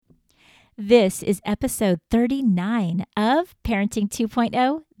This is episode 39 of Parenting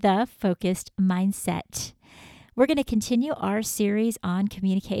 2.0, The Focused Mindset. We're going to continue our series on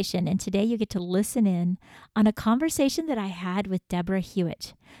communication, and today you get to listen in on a conversation that I had with Deborah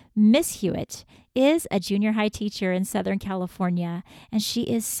Hewitt. Miss Hewitt is a junior high teacher in Southern California, and she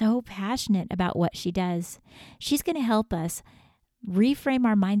is so passionate about what she does. She's going to help us reframe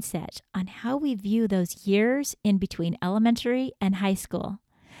our mindset on how we view those years in between elementary and high school.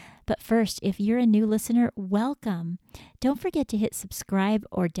 But first, if you're a new listener, welcome. Don't forget to hit subscribe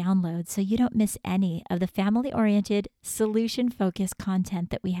or download so you don't miss any of the family-oriented, solution-focused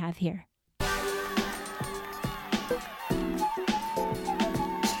content that we have here.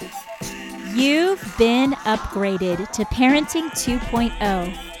 You've been upgraded to Parenting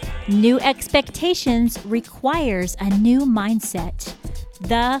 2.0. New expectations requires a new mindset,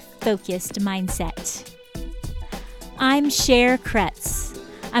 the focused mindset. I'm Cher Kretz.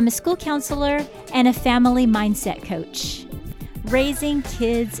 I'm a school counselor and a family mindset coach. Raising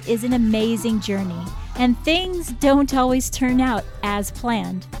kids is an amazing journey, and things don't always turn out as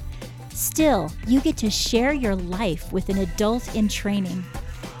planned. Still, you get to share your life with an adult in training.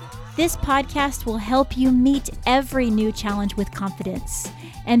 This podcast will help you meet every new challenge with confidence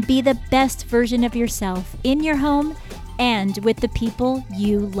and be the best version of yourself in your home and with the people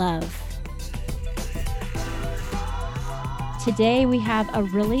you love. Today, we have a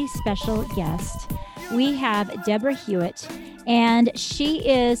really special guest. We have Deborah Hewitt, and she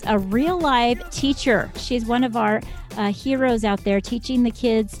is a real-life teacher. She's one of our heroes out there teaching the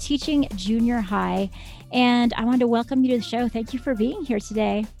kids, teaching junior high. And I wanted to welcome you to the show. Thank you for being here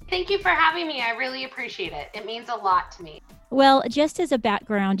today. Thank you for having me. I really appreciate it. It means a lot to me. Well, just as a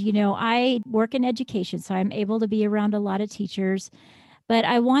background, I work in education, so I'm able to be around a lot of teachers. But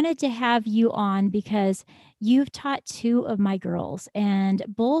I wanted to have you on because you've taught two of my girls, and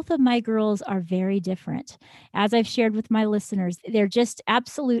both of my girls are very different. As I've shared with my listeners, they're just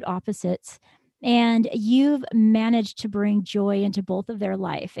absolute opposites. And you've managed to bring joy into both of their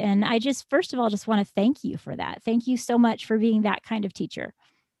life. And I just, first of all, just want to thank you for that. Thank you so much for being that kind of teacher.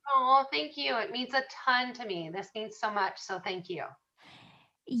 Oh, thank you. It means a ton to me. This means so much. So thank you.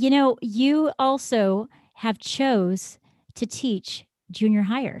 You also have chose to teach junior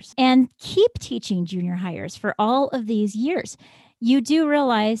hires and keep teaching junior hires for all of these years. You do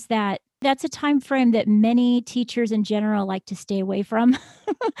realize that that's a time frame that many teachers in general like to stay away from.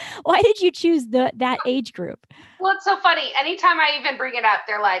 Why did you choose that age group? Well, it's so funny. Anytime I even bring it up,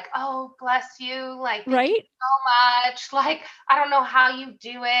 they're like, "Oh, bless you. Like, thank you Right? so much. Like, I don't know how you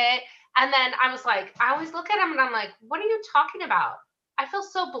do it." And then I was like, I always look at them and I'm like, "What are you talking about?" I feel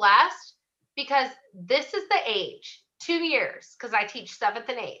so blessed because this is the age, 2 years, because I teach 7th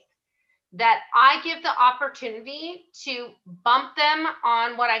and 8th, that I give the opportunity to bump them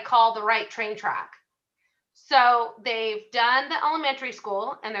on what I call the right train track. So they've done the elementary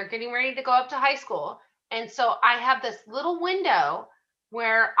school and they're getting ready to go up to high school. And so I have this little window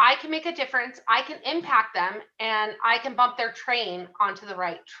where I can make a difference, I can impact them, and I can bump their train onto the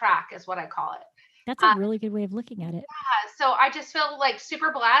right track, is what I call it. That's a really good way of looking at it. So I just feel like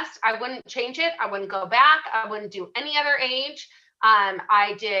super blessed. I wouldn't change it. I wouldn't go back. I wouldn't do any other age.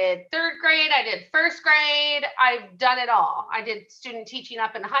 I did 3rd grade. I did 1st grade. I've done it all. I did student teaching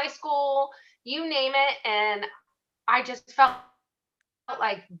up in high school, you name it. And I just felt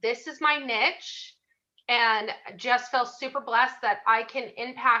like this is my niche, and just feel super blessed that I can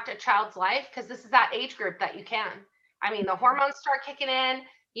impact a child's life, because this is that age group that you can. I mean, the hormones start kicking in.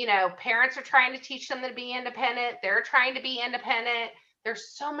 Parents are trying to teach them to be independent. They're trying to be independent. There's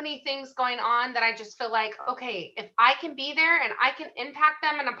so many things going on that I just feel like, okay, if I can be there and I can impact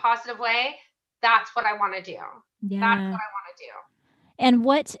them in a positive way, that's what I want to do. Yeah. That's what I want to do. And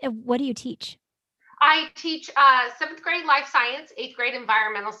what do you teach? I teach 7th grade life science, 8th grade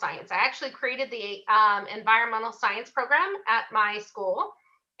environmental science. I actually created the environmental science program at my school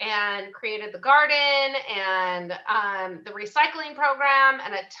and created the garden and the recycling program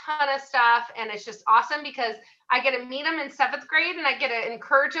and a ton of stuff. And it's just awesome because I get to meet them in 7th grade and I get to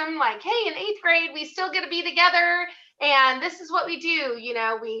encourage them like, hey, in 8th grade, we still get to be together. And this is what we do.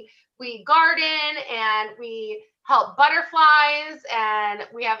 We garden and we help butterflies, and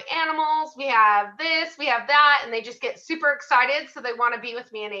we have animals, we have this, we have that, and they just get super excited. So they want to be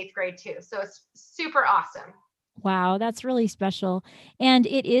with me in 8th grade too. So it's super awesome. Wow, that's really special. And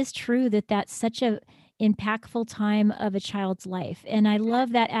it is true that that's such a impactful time of a child's life. And I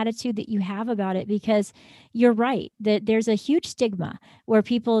love that attitude that you have about it, because you're right that there's a huge stigma where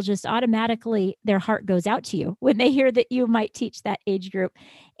people just automatically, their heart goes out to you when they hear that you might teach that age group.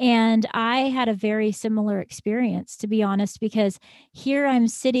 And I had a very similar experience, to be honest, because here I'm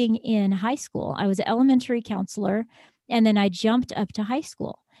sitting in high school. I was an elementary counselor, and then I jumped up to high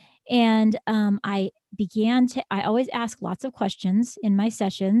school. And I always ask lots of questions in my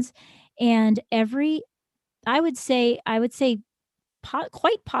sessions. And I would say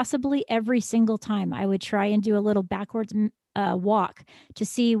quite possibly every single time I would try and do a little backwards walk to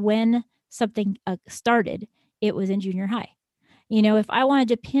see when something started. It was in junior high. If I wanted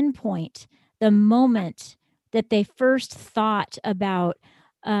to pinpoint the moment that they first thought about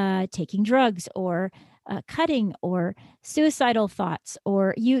taking drugs, or cutting, or suicidal thoughts,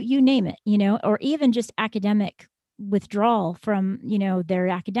 or you name it, or even just academic withdrawal from their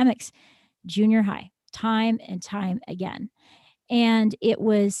academics, junior high, time and time again. And it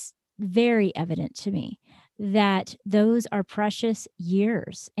was very evident to me that those are precious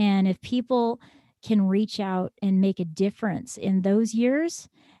years. And if people can reach out and make a difference in those years,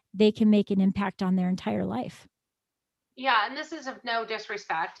 they can make an impact on their entire life. Yeah, and this is of no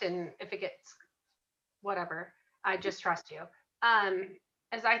disrespect, and if it gets whatever, I just trust you.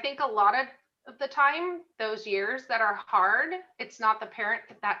 As I think a lot of the time, those years that are hard, it's not the parent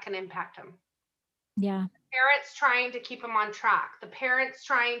that can impact them. Yeah. Parents trying to keep them on track, the parents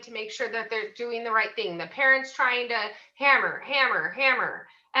trying to make sure that they're doing the right thing, the parents trying to hammer, hammer, hammer.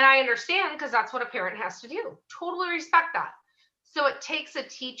 And I understand, because that's what a parent has to do. Totally respect that. So it takes a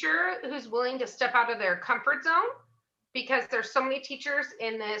teacher who's willing to step out of their comfort zone, because there's so many teachers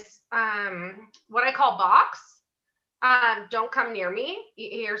in this what I call box. Don't come near me.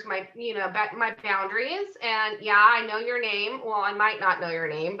 Here's my my boundaries. And yeah, I know your name. Well, I might not know your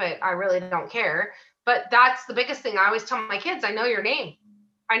name, but I really don't care. But that's the biggest thing I always tell my kids: I know your name.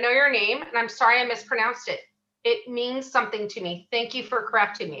 I know your name, and I'm sorry I mispronounced it. It means something to me. Thank you for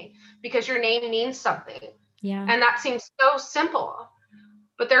correcting me, because your name means something. Yeah. And that seems so simple.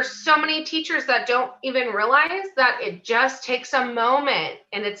 But there's so many teachers that don't even realize that it just takes a moment,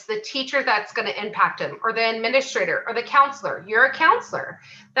 and it's the teacher that's going to impact them, or the administrator, or the counselor. You're a counselor.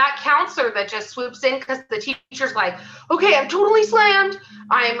 That counselor that just swoops in because the teacher's like, okay, I'm totally slammed.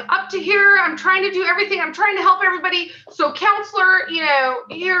 I'm up to here. I'm trying to do everything. I'm trying to help everybody. So counselor,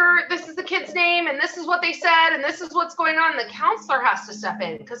 here, this is the kid's name, and this is what they said, and this is what's going on. The counselor has to step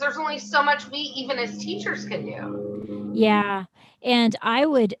in, because there's only so much we, even as teachers, can do. Yeah. And I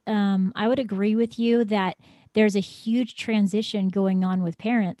would agree with you that there's a huge transition going on with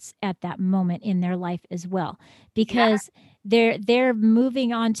parents at that moment in their life as well, because they're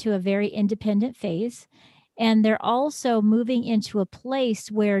moving on to a very independent phase, and they're also moving into a place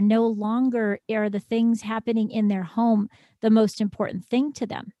where no longer are the things happening in their home the most important thing to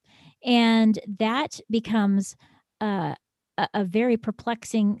them. And that becomes a very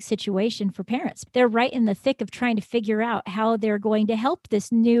perplexing situation for parents. They're right in the thick of trying to figure out how they're going to help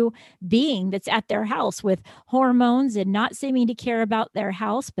this new being that's at their house with hormones and not seeming to care about their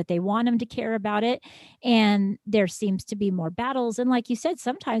house, but they want them to care about it. And there seems to be more battles. And like you said,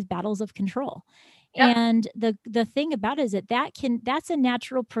 sometimes battles of control. Yep. And the thing about it is that's a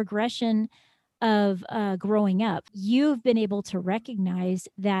natural progression of growing up. You've been able to recognize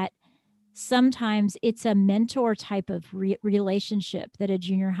that sometimes it's a mentor type of relationship that a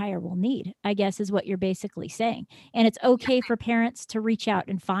junior higher will need, I guess, is what you're basically saying. And it's okay for parents to reach out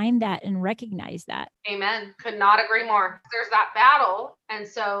and find that and recognize that. Amen. Could not agree more. There's that battle. And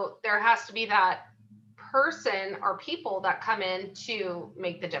so there has to be that person or people that come in to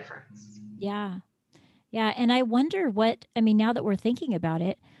make the difference. Yeah. Yeah. And I wonder now that we're thinking about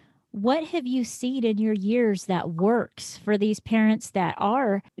it, what have you seen in your years that works for these parents that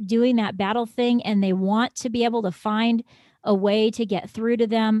are doing that battle thing and they want to be able to find a way to get through to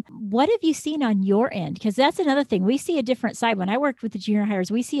them? What have you seen on your end? Because that's another thing. We see a different side. When I worked with the junior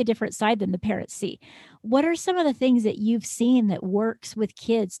hires, we see a different side than the parents see. What are some of the things that you've seen that works with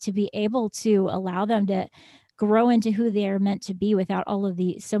kids to be able to allow them to grow into who they are meant to be without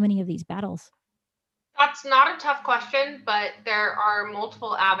so many of these battles? That's not a tough question, but there are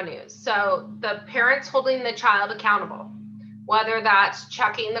multiple avenues. So the parents holding the child accountable, whether that's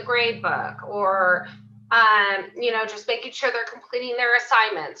checking the grade book, or just making sure they're completing their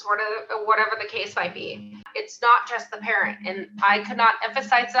assignments, whatever the case might be. It's not just the parent. And I could not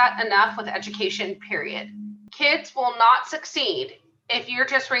emphasize that enough with education, period. Kids will not succeed if you're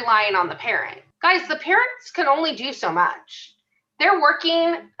just relying on the parent. Guys, the parents can only do so much. they're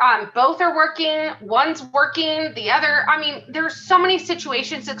working, both are working, one's working, the other. I mean, there's so many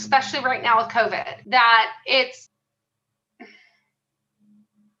situations, especially right now with COVID, that it's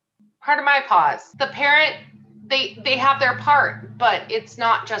part of my pause. The parent, they have their part, but it's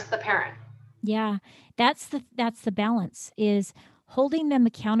not just the parent. Yeah. That's the balance, is holding them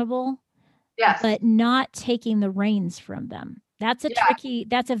accountable, Yes. but not taking the reins from them. That's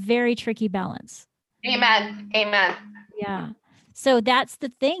a very tricky balance. Amen. Amen. Yeah. So that's the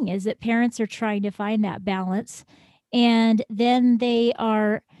thing, is that parents are trying to find that balance, and then they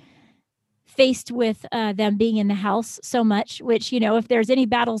are faced with them being in the house so much, which, if there's any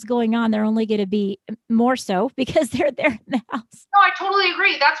battles going on, they're only going to be more so because they're there in the house. No, I totally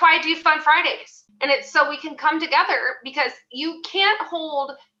agree. That's why I do Fun Fridays. And it's so we can come together, because you can't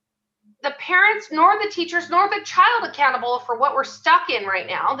hold the parents nor the teachers nor the child accountable for what we're stuck in right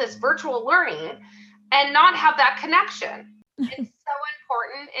now, this virtual learning, and not have that connection. It's so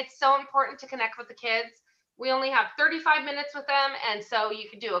important. It's so important to connect with the kids. We only have 35 minutes with them. And so you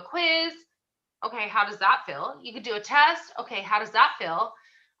could do a quiz. Okay, how does that feel? You could do a test. Okay, how does that feel?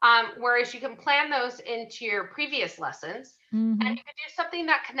 Whereas you can plan those into your previous lessons, and you could do something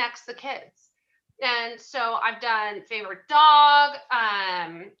that connects the kids. And so I've done favorite dog,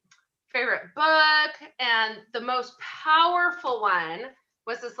 favorite book, and the most powerful one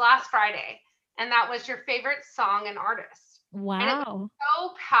was this last Friday, and that was your favorite song and artist. Wow. And it was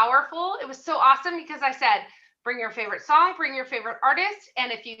so powerful. It was so awesome, because I said, bring your favorite song, bring your favorite artist,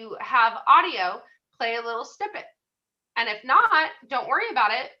 and if you have audio, play a little snippet. And if not, don't worry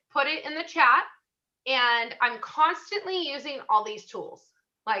about it. Put it in the chat. And I'm constantly using all these tools,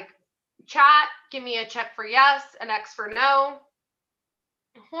 like chat, give me a check for yes, an X for no,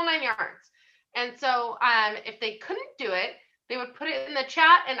 whole 9 yards. And so if they couldn't do it, they would put it in the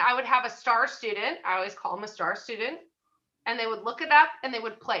chat, and I would have a star student. I always call them a star student. And they would look it up and they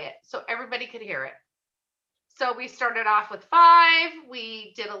would play it so everybody could hear it. So we started off with 5,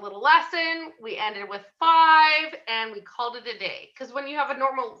 we did a little lesson, we ended with 5, and we called it a day. Because when you have a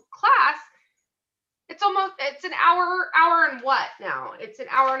normal class, it's an hour and what now? It's an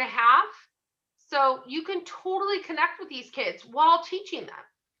hour and a half. So you can totally connect with these kids while teaching them.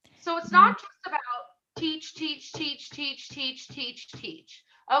 So it's not just about teach.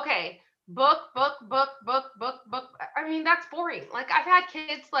 Okay, book. I mean, that's boring. Like, I've had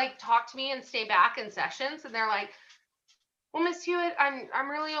kids like talk to me and stay back in sessions, and they're like, well, Miss Hewitt, I'm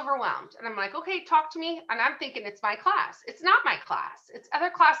really overwhelmed. And I'm like, okay, talk to me. And I'm thinking it's my class. It's not my class. It's other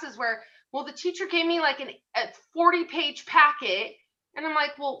classes where, well, the teacher gave me like a 40-page packet. And I'm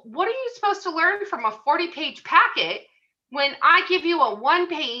like, well, what are you supposed to learn from a 40-page packet when I give you a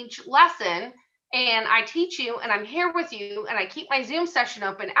 1-page lesson and I teach you and I'm here with you and I keep my Zoom session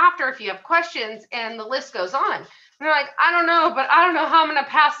open after if you have questions, and the list goes on. And they're like, I don't know, but I don't know how I'm going to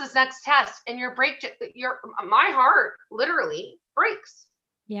pass this next test. And my heart literally breaks.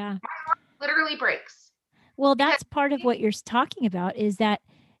 Yeah. My heart literally breaks. Well, that's part of what you're talking about, is that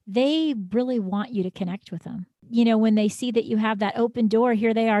they really want you to connect with them. When they see that you have that open door,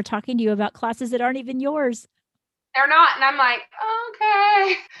 here they are talking to you about classes that aren't even yours. They're not. And I'm like,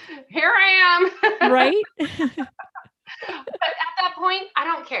 okay, here I am. Right? But at that point, I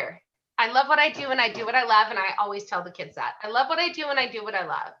don't care. I love what I do and I do what I love. And I always tell the kids that I love what I do and I do what I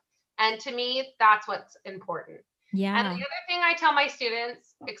love. And to me, that's what's important. Yeah. And the other thing I tell my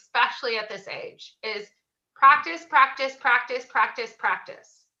students, especially at this age, is practice.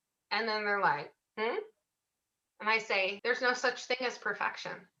 And then they're like, And I say, there's no such thing as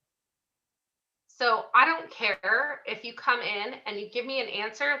perfection. So I don't care if you come in and you give me an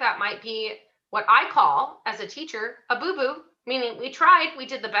answer that might be what I call, as a teacher, a boo-boo, meaning we tried, we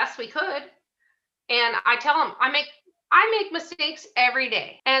did the best we could. And I tell them, I make mistakes every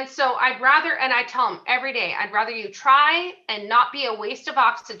day. And so I tell them every day, I'd rather you try and not be a waste of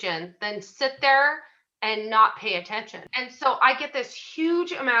oxygen than sit there and not pay attention. And so I get this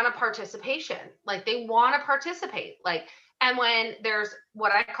huge amount of participation. Like, they want to participate. And when there's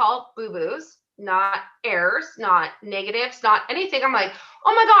what I call boo-boos, not errors, not negatives, not anything, I'm like,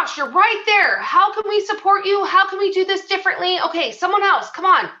 oh my gosh, you're right there. How can we support you? How can we do this differently? Okay, someone else, come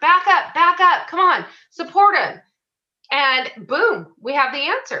on, back up, come on, support him. And boom, we have the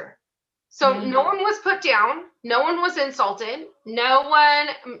answer. So no one was put down. No one was insulted. No one,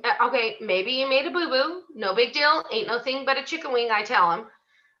 okay, maybe you made a boo-boo. No big deal. Ain't no thing but a chicken wing, I tell them.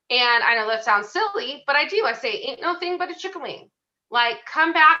 And I know that sounds silly, but I do. I say, ain't no thing but a chicken wing. Like,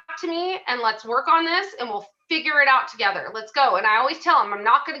 come back to me and let's work on this and we'll figure it out together. Let's go. And I always tell them, I'm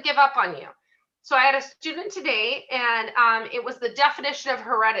not going to give up on you. So I had a student today, and it was the definition of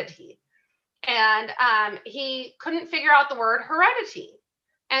heredity. And he couldn't figure out the word heredity.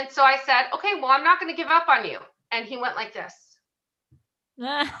 And so I said, okay, well, I'm not going to give up on you. And he went like this.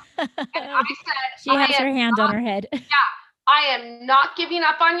 And I said, She has her hand on her head. I am not giving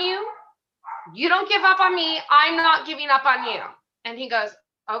up on you. You don't give up on me. I'm not giving up on you. And he goes,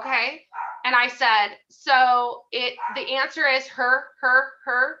 okay. And I said, so the answer is her.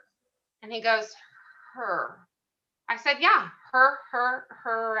 And he goes, her. I said, yeah, her.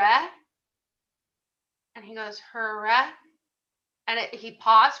 And he goes, her. And he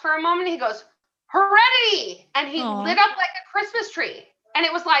paused for a moment. He goes, heredity. And he Aww. lit up like a Christmas tree. And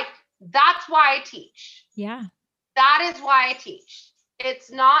it was like, that's why I teach. Yeah. That is why I teach.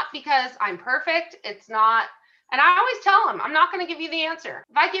 It's not because I'm perfect. It's not. And I always tell him, I'm not going to give you the answer.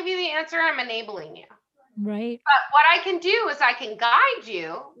 If I give you the answer, I'm enabling you. Right. But what I can do is I can guide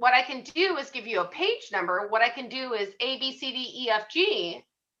you. What I can do is give you a page number. What I can do is A, B, C, D, E, F, G.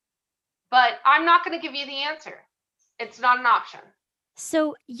 But I'm not going to give you the answer. It's not an option.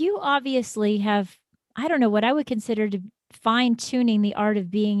 So you obviously have, I don't know, what I would consider to fine tuning the art of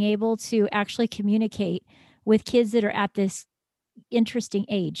being able to actually communicate with kids that are at this interesting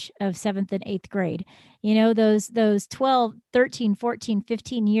age of 7th and 8th grade. You know, those 12, 13, 14,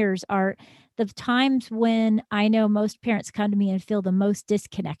 15 years are the times when I know most parents come to me and feel the most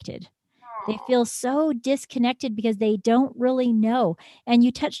disconnected. They feel so disconnected because they don't really know. And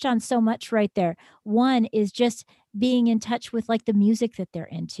you touched on so much right there. One is just being in touch with like the music that they're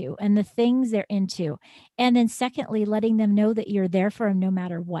into and the things they're into. And then secondly, letting them know that you're there for them no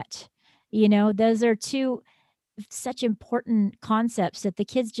matter what. You know, those are two such important concepts that the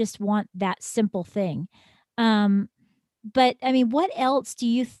kids just want that simple thing. But I mean, what else do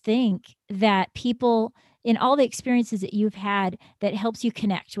you think that people in all the experiences that you've had that helps you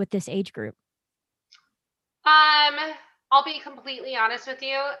connect with this age group? I'll be completely honest with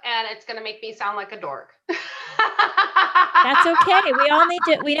you, and it's going to make me sound like a dork. That's okay. We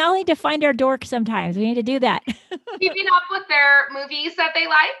all need to find our dork sometimes. We need to do that. Keeping up with their movies that they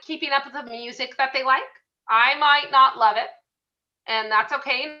like, keeping up with the music that they like. I might not love it, and that's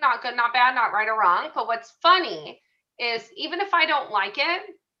okay. Not good, not bad, not right or wrong. But what's funny is even if I don't like it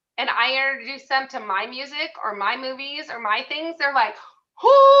and I introduce them to my music or my movies or my things, they're like,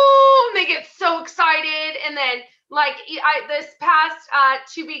 oh, they get so excited. And then like this past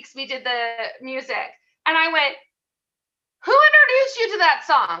 2 weeks, we did the music and I went, who introduced you to that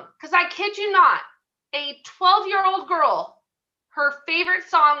song? Because I kid you not, a 12-year-old girl, her favorite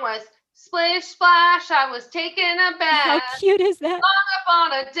song was Splish Splash, I was taking a bath. How cute is that? Up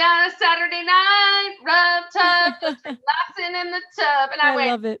on a Saturday night, rub tub, just relaxing in the tub. And I went,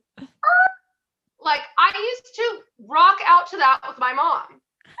 love it. Like, I used to rock out to that with my mom.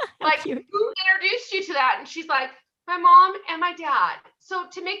 Like, cute. who introduced you to that? And she's like, my mom and my dad. So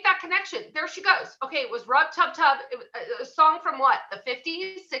to make that connection, there she goes. Okay, it was Rub Tub Tub. It was a song from what, the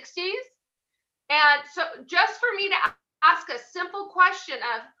 50s, 60s? And so just for me to ask a simple question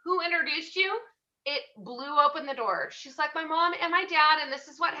of who introduced you, it blew open the door. She's like, my mom and my dad, and this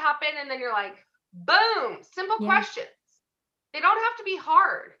is what happened. And then you're like, boom, simple questions. They don't have to be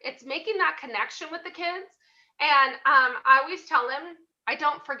hard. It's making that connection with the kids. And I always tell them, I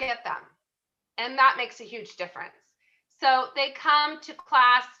don't forget them. And that makes a huge difference. So they come to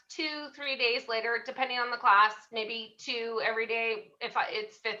class 2-3 days later, depending on the class, maybe 2 every day if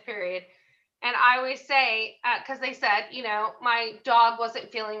it's 5th period. And I always say, because they said, you know, my dog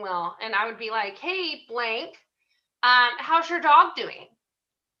wasn't feeling well. And I would be like, hey, blank, how's your dog doing?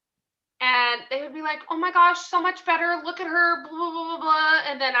 And they would be like, oh my gosh, so much better. Look at her, blah, blah, blah, blah.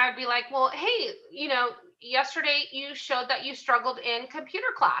 And then I'd be like, well, hey, you know, yesterday you showed that you struggled in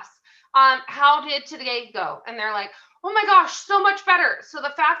computer class. How did today go? And they're like, oh my gosh, so much better. So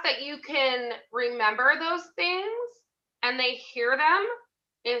the fact that you can remember those things and they hear them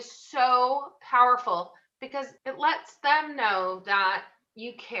is so powerful because it lets them know that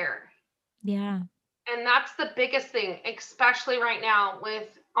you care. Yeah. And that's the biggest thing, especially right now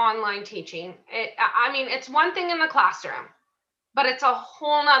with online teaching. I mean, it's one thing in the classroom, but it's a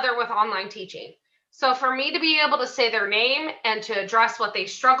whole nother with online teaching. So for me to be able to say their name and to address what they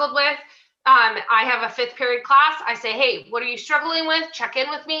struggled with, I have a 5th period class. I say, hey, what are you struggling with? Check in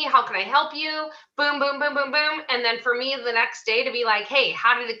with me. How can I help you? Boom, boom, boom, boom, boom. And then for me the next day to be like, hey,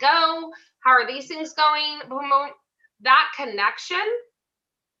 how did it go? How are these things going? Boom, boom. That connection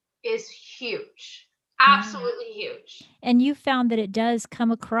is huge. Absolutely huge. And you found that it does come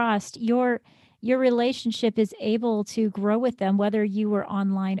across your relationship is able to grow with them, whether you were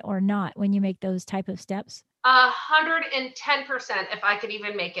online or not, when you make those type of steps? 110%, if I could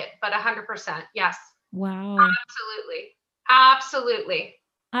even make it, but 100%. Yes. Wow. Absolutely. Absolutely.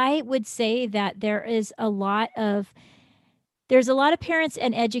 I would say that there's a lot of parents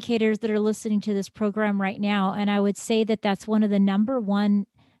and educators that are listening to this program right now, and I would say that that's one of the number one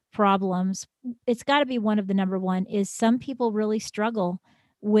problems. It's gotta be one of the number one is some people really struggle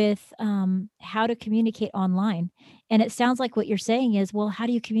with, how to communicate online, and it sounds like what you're saying is, well, how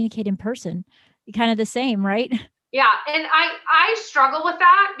do you communicate in person? Kind of the same, right? Yeah, and I struggle with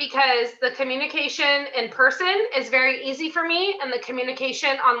that because the communication in person is very easy for me and the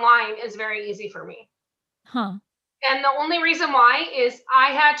communication online is very easy for me. Huh. And the only reason why is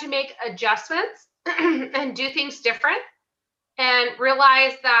I had to make adjustments and do things different and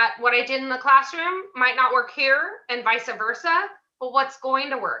realize that what I did in the classroom might not work here and vice versa, but what's going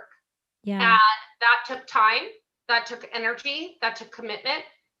to work. Yeah. And that took time, that took energy, that took commitment.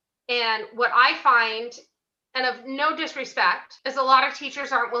 And what I find, and of no disrespect, is a lot of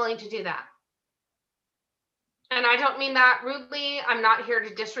teachers aren't willing to do that. And I don't mean that rudely. I'm not here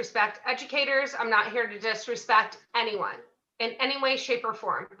to disrespect educators. I'm not here to disrespect anyone in any way, shape, or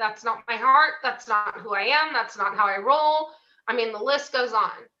form. That's not my heart. That's not who I am. That's not how I roll. I mean, the list goes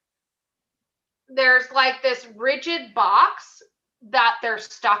on. There's like this rigid box that they're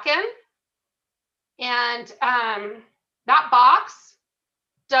stuck in. And that box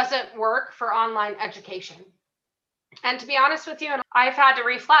doesn't work for online education. And to be honest with you, and I've had to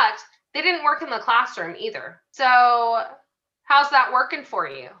reflect, they didn't work in the classroom either. So how's that working for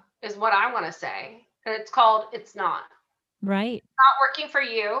you is what I want to say. And it's called It's Not. Right. It's not working for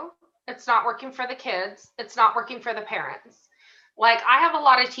you. It's not working for the kids. It's not working for the parents. Like I have a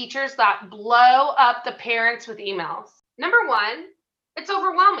lot of teachers that blow up the parents with emails. Number one, it's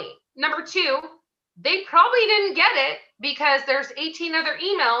overwhelming. Number two, they probably didn't get it because there's 18 other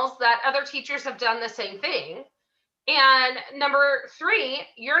emails that other teachers have done the same thing. And number three,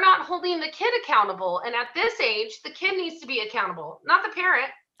 you're not holding the kid accountable. And at this age, the kid needs to be accountable, not the parent.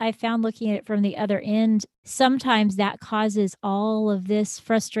 I found looking at it from the other end, sometimes that causes all of this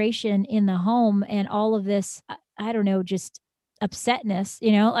frustration in the home and all of this, I don't know, just upsetness,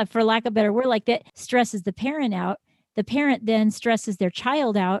 for lack of a better word, like that stresses the parent out. The parent then stresses their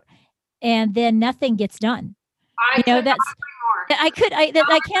child out, and then nothing gets done. I could not That's agree more.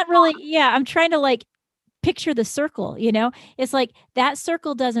 I can't really, yeah, I'm trying to like picture the circle, It's like that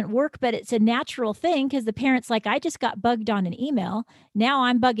circle doesn't work, but it's a natural thing because the parent's like, I just got bugged on an email. Now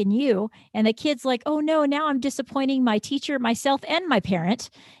I'm bugging you. And the kid's like, oh no, now I'm disappointing my teacher, myself, and my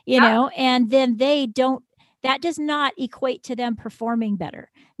parent, Yep. and then that does not equate to them performing better.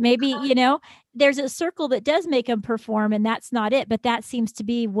 Maybe, there's a circle that does make them perform and that's not it. But that seems to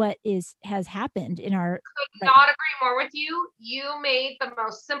be what has happened in our Could right. not agree more with you. You made the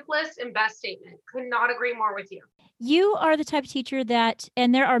most simplest and best statement. Could not agree more with you. You are the type of teacher that,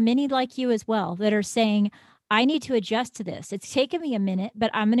 and there are many like you as well, that are saying, I need to adjust to this. It's taken me a minute, but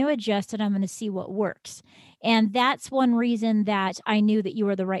I'm going to adjust and I'm going to see what works. And that's one reason that I knew that you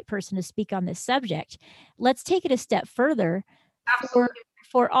were the right person to speak on this subject. Let's take it a step further Absolutely.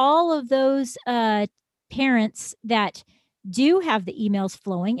 for all of those parents that do have the emails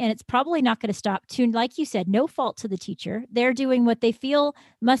flowing, and it's probably not going to stop to, like you said, no fault to the teacher. They're doing what they feel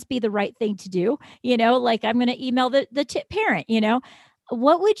must be the right thing to do. Like I'm going to email the parent,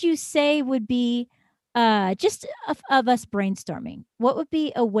 what would you say would be just of us brainstorming, what would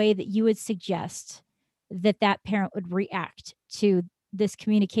be a way that you would suggest that parent would react to this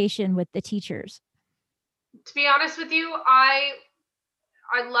communication with the teachers? To be honest with you, I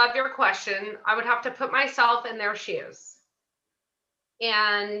love your question. I would have to put myself in their shoes.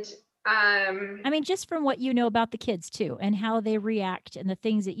 And I mean, just from what you know about the kids too, and how they react, and the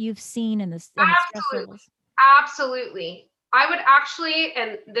things that you've seen, and the stress levels. Absolutely. I would actually,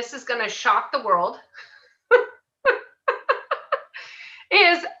 and this is going to shock the world,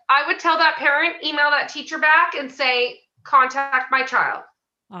 is I would tell that parent, email that teacher back and say, contact my child.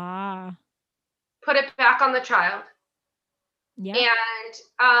 Put it back on the child. Yeah.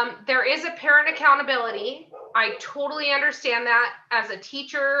 And there is a parent accountability. I totally understand that. As a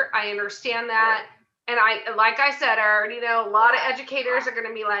teacher, I understand that. And like I said, I already know a lot of educators are going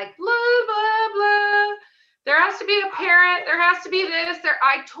to be like, blah, blah, blah. There has to be a parent. There has to be this.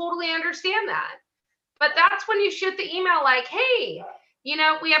 I totally understand that. But that's when you shoot the email like, hey,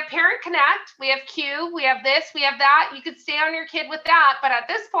 we have Parent Connect, we have Q, we have this, we have that. You could stay on your kid with that. But at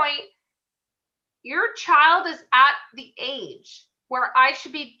this point, your child is at the age where I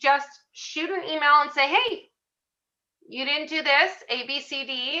should be just shoot an email and say, hey, you didn't do this, A, B, C,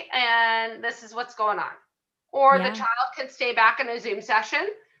 D, and this is what's going on. Or the child can stay back in a Zoom session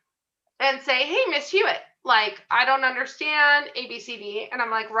and say, hey, Miss Hewitt, like, I don't understand A, B, C, D. And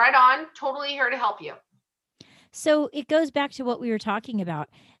I'm like, right on, totally here to help you. So it goes back to what we were talking about,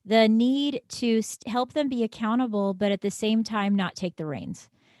 the need to help them be accountable, but at the same time, not take the reins.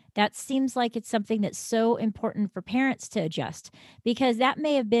 That seems like it's something that's so important for parents to adjust, because that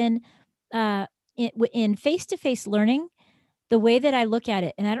may have been in face to face learning. The way that I look at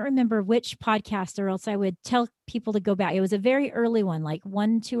it, and I don't remember which podcast, or else I would tell people to go back. It was a very early one, like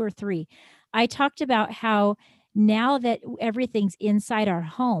 1, 2, or 3. I talked about how now that everything's inside our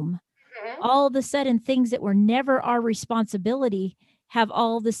home, Mhm. all of a sudden things that were never our responsibility have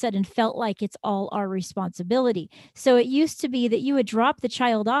all of a sudden felt like it's all our responsibility. So it used to be that you would drop the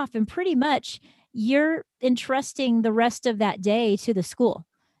child off and pretty much you're entrusting the rest of that day to the school,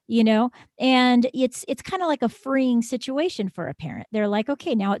 you know? And it's kind of like a freeing situation for a parent. They're like,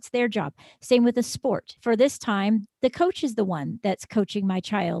 "Okay, now it's their job." Same with a sport. For this time, the coach is the one that's coaching my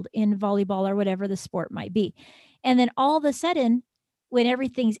child in volleyball or whatever the sport might be. And then all of a sudden, when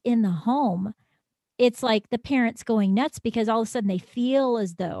everything's in the home, it's like the parents going nuts because all of a sudden they feel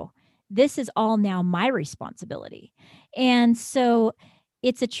as though this is all now my responsibility. And so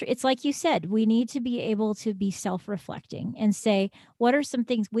it's like you said, we need to be able to be self-reflecting and say, what are some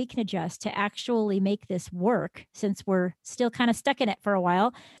things we can adjust to actually make this work since we're still kind of stuck in it for a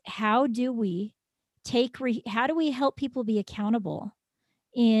while? How do we how do we help people be accountable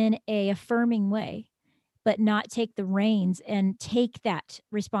in a affirming way, but not take the reins and take that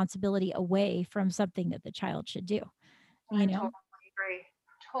responsibility away from something that the child should do, I you know? totally agree.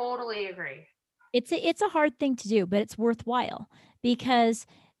 Totally agree. It's a hard thing to do, but it's worthwhile because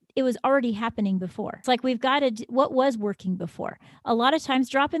it was already happening before. It's like we've gotta what was working before? A lot of times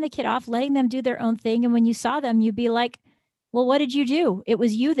dropping the kid off, letting them do their own thing, and when you saw them, you'd be like, "Well, what did you do? It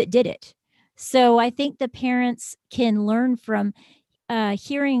was you that did it." So, I think the parents can learn from,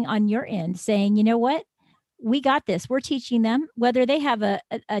 hearing on your end saying, "You know what? We got this. We're teaching them whether they have a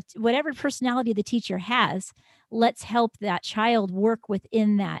whatever personality the teacher has, let's help that child work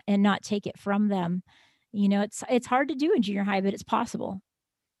within that and not take it from them." You know, it's hard to do in junior high, but it's possible.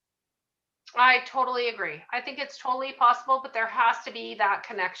 I totally agree. I think it's totally possible, but there has to be that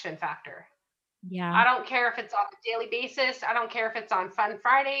connection factor. Yeah. I don't care if it's on a daily basis. I don't care if it's on Fun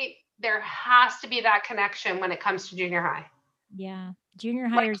Friday. There has to be that connection when it comes to junior high. Yeah. Junior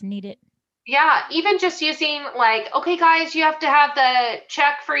Like, hires need it. yeah, even just using like, okay, guys, you have to have the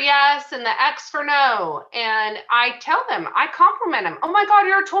check for yes and the X for no. And I tell them, I compliment them. Oh my God,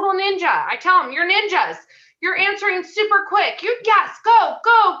 you're a total ninja. I tell them, you're ninjas. You're answering super quick. You yes, go,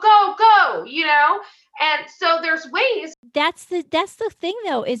 go, go, go, you know? And so there's ways. That's the thing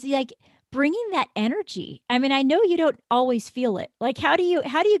though, is like bringing that energy. I mean, I know you don't always feel it. Like how do you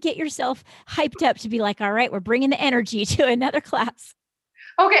get yourself hyped up to be like, "All right, we're bringing the energy to another class."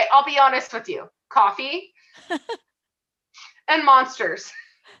 Okay, I'll be honest with you. Coffee and monsters.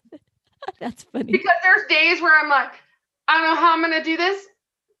 That's funny. Because there's days where I'm like, I don't know how I'm going to do this.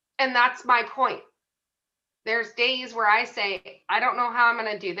 And that's my point. There's days where I say, I don't know how I'm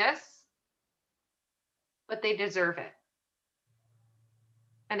going to do this, but they deserve it.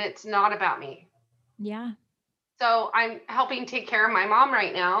 And it's not about me. Yeah. So I'm helping take care of my mom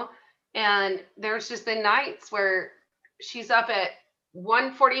right now. And there's just been nights where she's up at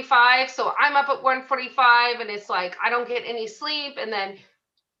 1:45. So I'm up at 1:45 and it's like I don't get any sleep. And then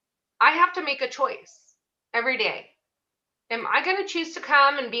I have to make a choice every day. Am I going to choose to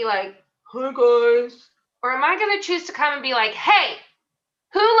come and be like, hi guys? Or am I going to choose to come and be like, hey,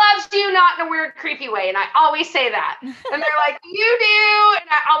 who loves you not in a weird, creepy way? And I always say that. And they're like, you do. And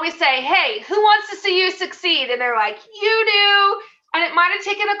I always say, hey, who wants to see you succeed? And they're like, you do. And it might have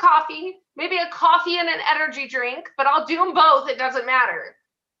taken a coffee, maybe a coffee and an energy drink, but I'll do them both. It doesn't matter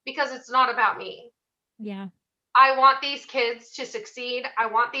because it's not about me. Yeah. I want these kids to succeed. I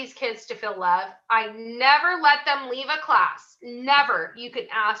want these kids to feel love. I never let them leave a class. Never. You can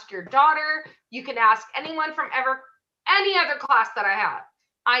ask your daughter. You can ask anyone from any other class that I have.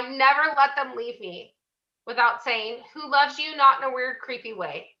 I never let them leave me without saying, who loves you, not in a weird, creepy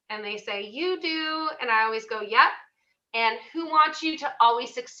way. And they say, you do. And I always go, yep. And who wants you to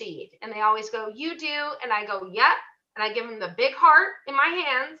always succeed? And they always go, you do. And I go, yep. And I give them the big heart in my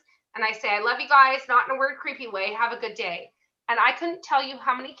hands. And I say, I love you guys, not in a weird, creepy way. Have a good day. And I couldn't tell you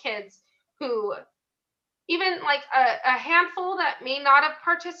how many kids who, even like a handful that may not have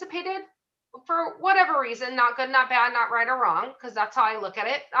participated for whatever reason, not good, not bad, not right or wrong, because that's how I look at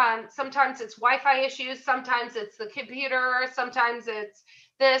it. Sometimes it's Wi-Fi issues. Sometimes it's the computer. Sometimes it's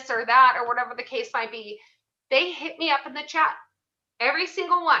this or that or whatever the case might be. They hit me up in the chat, every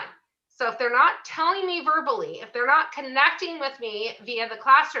single one. So if they're not telling me verbally, if they're not connecting with me via the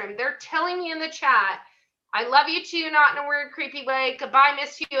classroom, they're telling me in the chat, I love you too, not in a weird, creepy way. Goodbye,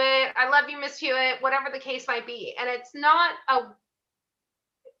 Miss Hewitt. I love you, Miss Hewitt, whatever the case might be. And it's not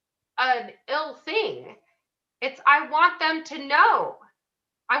an ill thing. It's, I want them to know.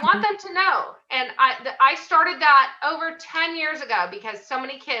 I want them to know. And I started that over 10 years ago because so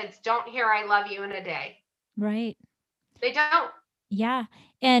many kids don't hear I love you in a day. Right. They don't. Yeah.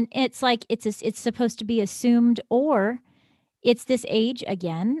 And it's like it's supposed to be assumed, or it's this age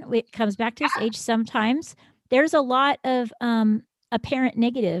again. It comes back to this age sometimes. There's a lot of apparent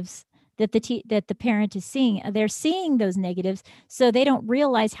negatives that the parent is seeing. They're seeing those negatives, so they don't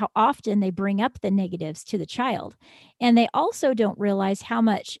realize how often they bring up the negatives to the child. And they also don't realize how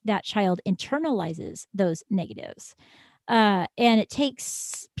much that child internalizes those negatives. And it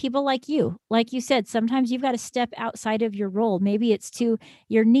takes people like you said, sometimes you've got to step outside of your role. Maybe it's to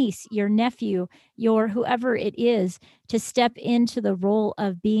your niece, your nephew, your whoever it is, to step into the role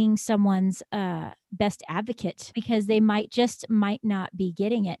of being someone's best advocate, because they might not be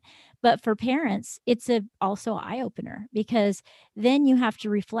getting it. But for parents, it's also eye opener, because then you have to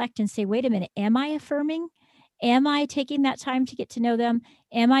reflect and say, wait a minute, am I affirming? Am I taking that time to get to know them?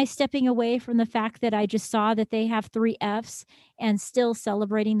 Am I stepping away from the fact that I just saw that they have 3 Fs and still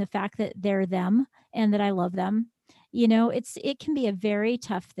celebrating the fact that they're them and that I love them? It can be a very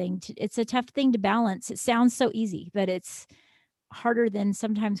tough thing it's a tough thing to balance. It sounds so easy, but it's harder than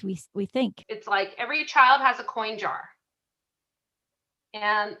sometimes we think. It's like every child has a coin jar.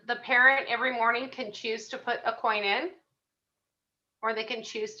 And the parent every morning can choose to put a coin in, or they can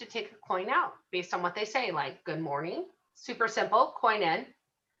choose to take a coin out based on what they say, like good morning, super simple, coin in.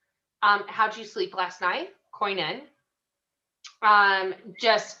 How'd you sleep last night? Coin in.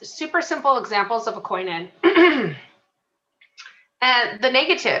 Just super simple examples of a coin in. And the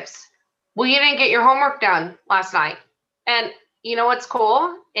negatives. Well, you didn't get your homework done last night. And you know what's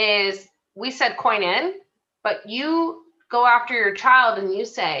cool is we said coin in, but you go after your child and you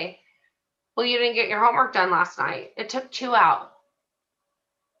say, well, you didn't get your homework done last night. It took 2 out.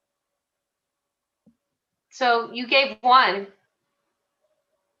 So you gave 1,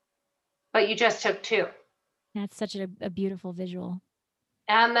 but you just took 2. That's such a beautiful visual.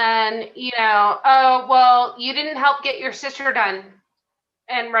 And then, oh, well, you didn't help get your sister done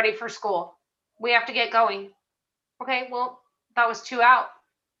and ready for school. We have to get going. Okay, well, that was 2 out.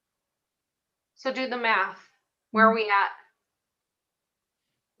 So do the math. Where are we at?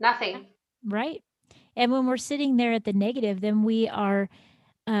 Nothing. Right. And when we're sitting there at the negative, then we are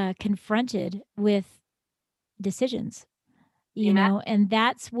confronted with decisions, and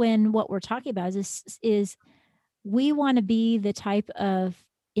that's when what we're talking about is we want to be the type of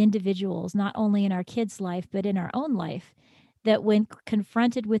individuals, not only in our kids' life, but in our own life, that when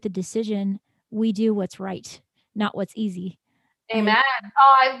confronted with a decision, we do what's right, not what's easy. Amen.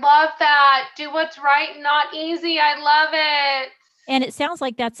 Oh, I love that. Do what's right, not easy. I love it. And it sounds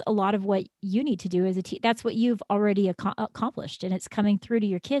like that's a lot of what you need to do as a that's what you've already accomplished, and it's coming through to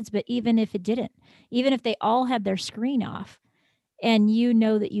your kids. But even if it didn't, even if they all had their screen off and you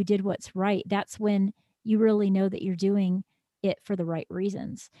know that you did what's right, that's when you really know that you're doing it for the right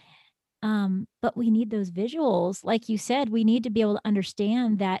reasons. But we need those visuals. Like you said, we need to be able to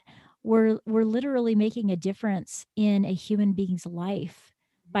understand that we're literally making a difference in a human being's life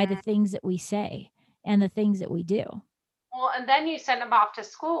by the things that we say and the things that we do. Well, and then you send them off to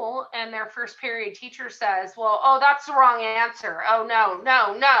school and their first period teacher says, well, oh, that's the wrong answer. Oh,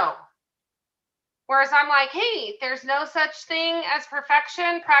 no. Whereas I'm like, hey, there's no such thing as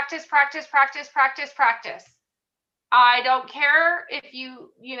perfection. Practice. I don't care if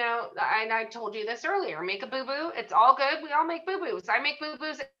and I told you this earlier, make a boo-boo. It's all good. We all make boo-boos. I make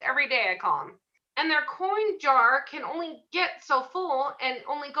boo-boos every day, I call them. And their coin jar can only get so full and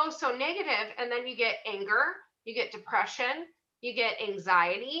only go so negative. And then you get anger, you get depression, you get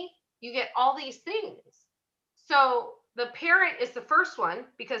anxiety, you get all these things. So the parent is the first one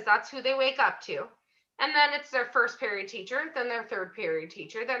because that's who they wake up to. And then it's their first period teacher, then their third period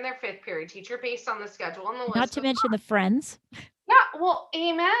teacher, then their fifth period teacher based on the schedule and the list. Not to mention the friends. Yeah, well,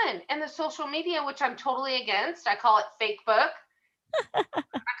 amen. And the social media, which I'm totally against. I call it fake book. I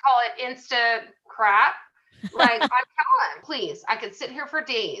call it Insta crap. Like, I'm telling, please, I could sit here for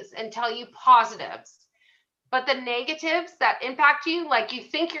days and tell you positives. But the negatives that impact you, like you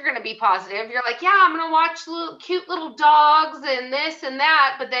think you're going to be positive. You're like, yeah, I'm going to watch cute little dogs and this and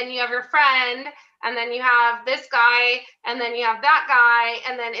that. But then you have your friend, and then you have this guy, and then you have that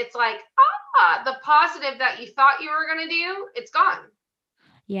guy. And then it's like, the positive that you thought you were going to do, it's gone.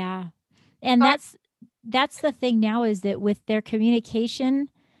 Yeah. And that's the thing now, is that with their communication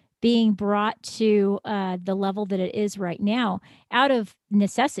being brought to the level that it is right now out of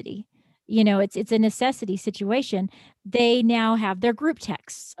necessity, it's a necessity situation. They now have their group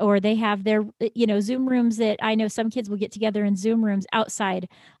texts, or they have their, Zoom rooms that I know some kids will get together in Zoom rooms outside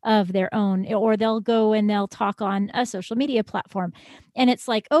of their own, or they'll go and they'll talk on a social media platform. And it's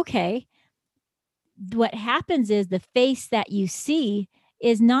like, okay, what happens is the face that you see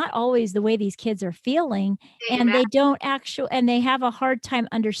is not always the way these kids are feeling, and Amen. they have a hard time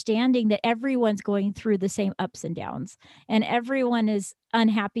understanding that everyone's going through the same ups and downs, and everyone is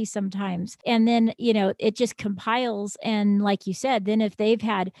unhappy sometimes. And then, it just compiles, and like you said, then if they've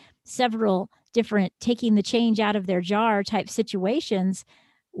had several different taking the change out of their jar type situations,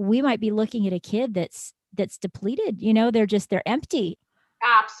 we might be looking at a kid that's depleted. They're empty.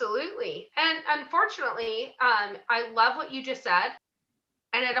 Absolutely. And unfortunately, I love what you just said,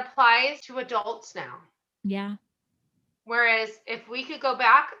 and it applies to adults now. Yeah. Whereas if we could go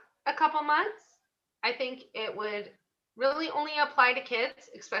back a couple months, I think it would really only apply to kids,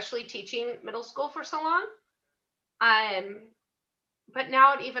 especially teaching middle school for so long. But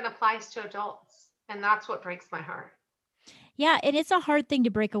now it even applies to adults, and that's what breaks my heart. Yeah, and it's a hard thing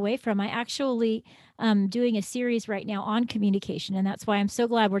to break away from. I actually doing a series right now on communication, and that's why I'm so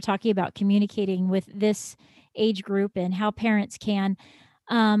glad we're talking about communicating with this age group and how parents can.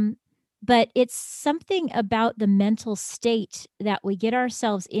 But it's something about the mental state that we get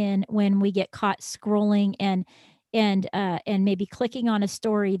ourselves in when we get caught scrolling and maybe clicking on a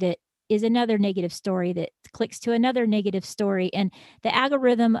story that is another negative story that clicks to another negative story. And the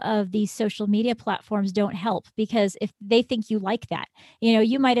algorithm of these social media platforms don't help, because if they think you like that,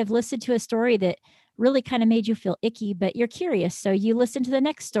 you might have listened to a story that really kind of made you feel icky, but you're curious. So you listen to the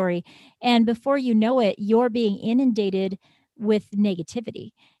next story. And before you know it, you're being inundated with negativity.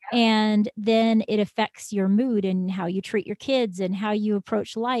 And then it affects your mood and how you treat your kids and how you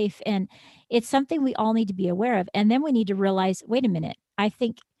approach life. And it's something we all need to be aware of. And then we need to realize, wait a minute, I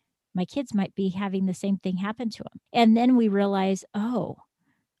think my kids might be having the same thing happen to them. And then we realize, oh,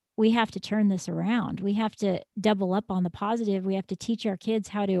 we have to turn this around. We have to double up on the positive. We have to teach our kids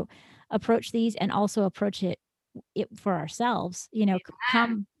how to approach these and also approach it for ourselves. We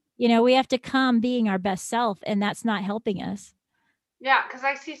have to come being our best self, and that's not helping us. Yeah, because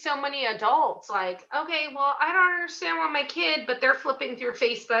I see so many adults like, okay, well, I don't understand why my kid, but they're flipping through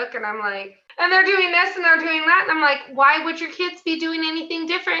Facebook, and I'm like, and they're doing this and they're doing that. And I'm like, why would your kids be doing anything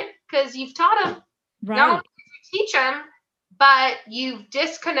different? Because you've taught them. Not only Right. did you teach them, but you've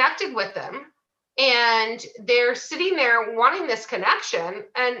disconnected with them. And they're sitting there wanting this connection,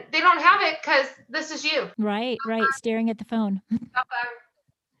 and they don't have it because this is you. Right. Right. Staring at the phone. Cell phone.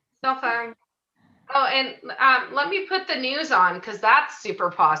 Cell phone. Oh, and let me put the news on because that's super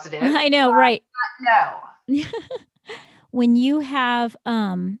positive. I know. Right. No. When you have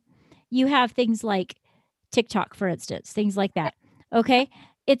things like TikTok, for instance, things like that. Okay.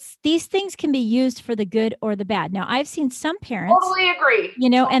 These things can be used for the good or the bad. Now, I've seen some parents, Totally agree.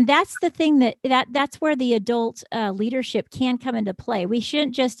 and that's the thing that's where the adult leadership can come into play. We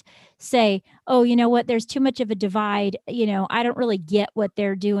shouldn't just say, oh, you know what, there's too much of a divide. I don't really get what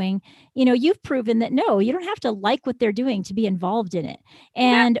they're doing. You've proven that no, you don't have to like what they're doing to be involved in it.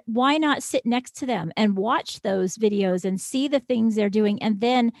 And why not sit next to them and watch those videos and see the things they're doing? And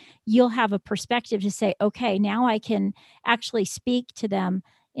then you'll have a perspective to say, okay, now I can actually speak to them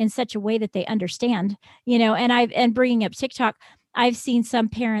in such a way that they understand. And bringing up TikTok, I've seen some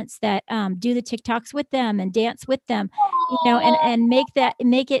parents that do the TikToks with them and dance with them, and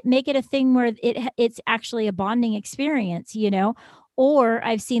make it a thing where it's actually a bonding experience. Or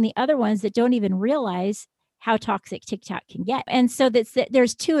I've seen the other ones that don't even realize how toxic TikTok can get. And so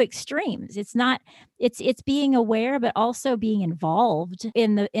there's two extremes. It's being aware, but also being involved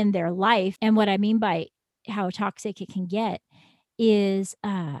in their life. And what I mean by how toxic it can get is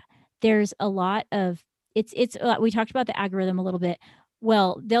there's a lot of it's we talked about the algorithm a little bit.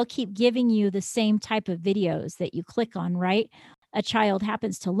 Well, they'll keep giving you the same type of videos that you click on, right? A child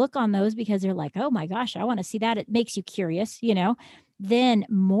happens to look on those because they're like, oh my gosh, I want to see that. It makes you curious, then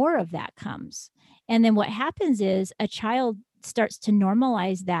more of that comes. And then what happens is a child starts to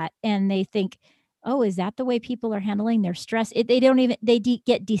normalize that, and they think, oh, is that the way people are handling their stress? Get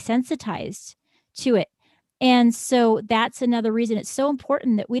desensitized to it. And so that's another reason it's so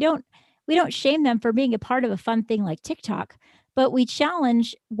important that we don't shame them for being a part of a fun thing like TikTok, but we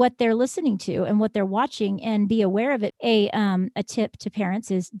challenge what they're listening to and what they're watching and be aware of it. A tip to parents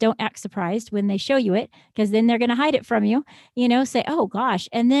is don't act surprised when they show you it, because then they're going to hide it from you. Say, oh gosh.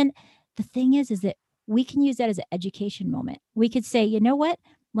 And then the thing is that we can use that as an education moment. We could say, you know what?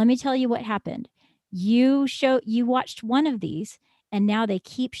 Let me tell you what happened. You watched one of these, And now they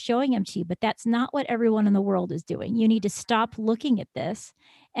keep showing them to you, but that's not what everyone in the world is doing. You need to stop looking at this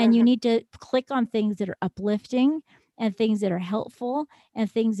and you need to click on things that are uplifting and things that are helpful and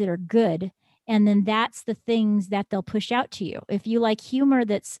things that are good. And then that's the things that they'll push out to you. If you like humor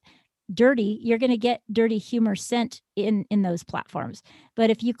that's dirty, you're going to get dirty humor sent in those platforms. But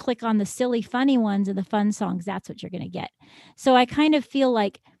if you click on the silly, funny ones and the fun songs, that's what you're going to get. So I kind of feel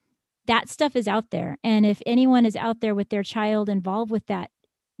like that stuff is out there. And if anyone is out there with their child involved with that,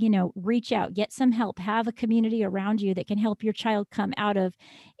 reach out, get some help, have a community around you that can help your child come out of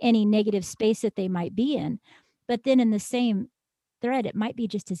any negative space that they might be in. But then in the same thread, it might be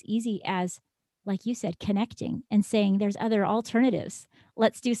just as easy as, like you said, connecting and saying there's other alternatives.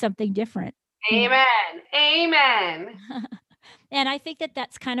 Let's do something different. Amen. Amen. And I think that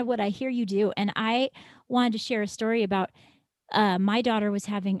that's kind of what I hear you do. And I wanted to share a story about my daughter was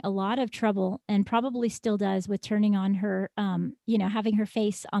having a lot of trouble and probably still does with turning on her, having her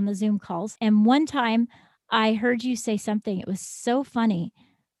face on the Zoom calls. And one time I heard you say something, it was so funny.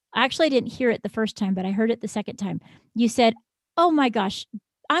 I actually didn't hear it the first time, but I heard it the second time. You said, "Oh my gosh,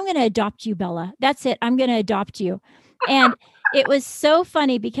 I'm going to adopt you, Bella. That's it. I'm going to adopt you." And it was so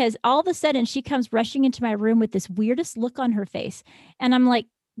funny because all of a sudden she comes rushing into my room with this weirdest look on her face. And I'm like,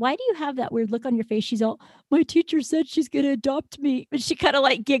 "Why do you have that weird look on your face?" She's all, "My teacher said she's going to adopt me." And she kind of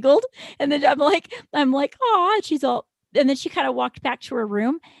like giggled. And then I'm like, "Oh," she's all, and then she kind of walked back to her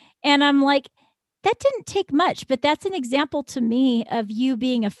room. And I'm like, that didn't take much, but that's an example to me of you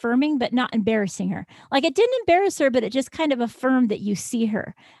being affirming, but not embarrassing her. Like it didn't embarrass her, but it just kind of affirmed that you see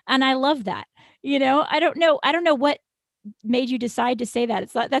her. And I love that. I don't know what made you decide to say that.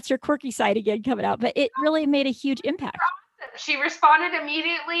 It's not, that's your quirky side again coming out, but it really made a huge impact. She responded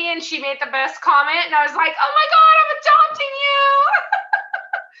immediately and she made the best comment. And I was like, "Oh my God, I'm adopting you."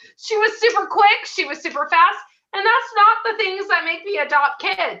 She was super quick. She was super fast. And that's not the things that make me adopt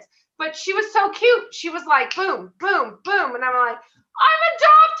kids. But she was so cute. She was like, boom, boom, boom. And I'm like, "I'm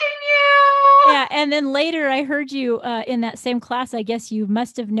adopting you." Yeah. And then later I heard you in that same class. I guess you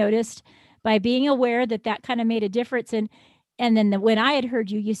must have noticed by being aware that kind of made a difference. And then when I had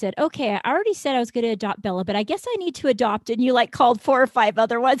heard you, you said, "Okay, I already said I was going to adopt Bella, but I guess I need to adopt." And you like called 4 or 5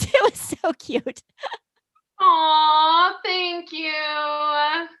 other ones. It was so cute. Aw, thank you.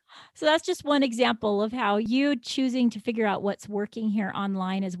 So that's just one example of how you choosing to figure out what's working here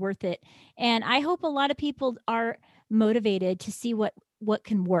online is worth it. And I hope a lot of people are motivated to see what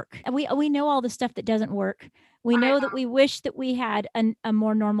can work. And we know all the stuff that doesn't work. We know that we wish that we had a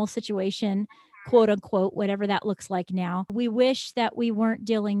more normal situation, quote unquote, whatever that looks like now. We wish that we weren't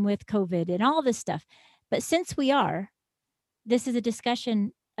dealing with COVID and all this stuff. But since we are, this is a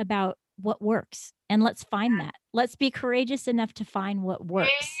discussion about what works. And let's find that. Let's be courageous enough to find what works.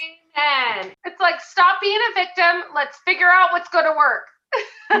 Amen. It's like, stop being a victim. Let's figure out what's going to work.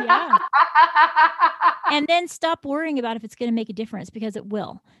 Yeah. And then stop worrying about if it's going to make a difference, because it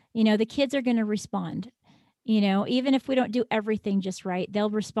will. The kids are going to respond. Even if we don't do everything just right, they'll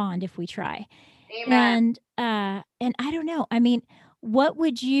respond if we try. Amen. And I don't know. I mean, what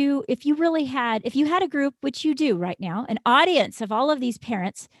would you, if you had a group, which you do right now, an audience of all of these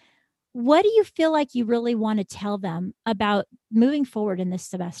parents, what do you feel like you really want to tell them about moving forward in this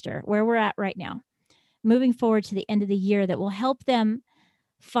semester, where we're at right now, moving forward to the end of the year, that will help them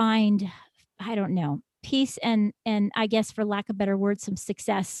find, I don't know, peace and I guess, for lack of better words, some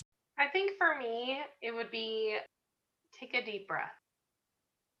success? I think for me, it would be take a deep breath.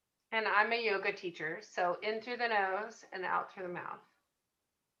 And I'm a yoga teacher, so in through the nose and out through the mouth.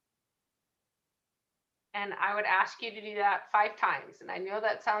 And I would ask you to do that 5 times. And I know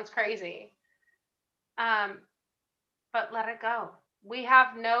that sounds crazy, but let it go. We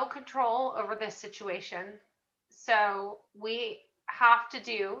have no control over this situation. So we have to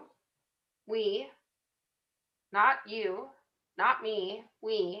do, not you, not me,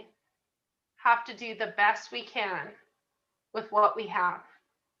 we have to do the best we can with what we have.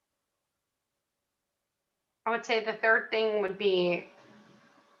 I would say the third thing would be,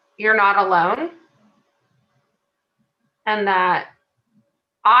 you're not alone. And that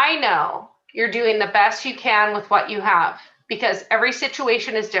I know you're doing the best you can with what you have, because every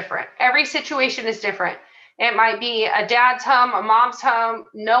situation is different. Every situation is different. It might be a dad's home, a mom's home,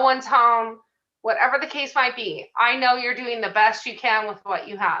 no one's home, whatever the case might be. I know you're doing the best you can with what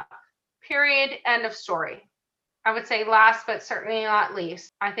you have. Period. End of story. I would say last, but certainly not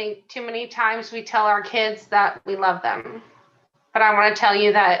least, I think too many times we tell our kids that we love them. But I want to tell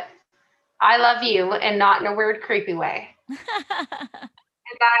you that I love you, and not in a weird, creepy way. And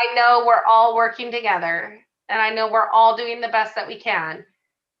I know we're all working together, and I know we're all doing the best that we can.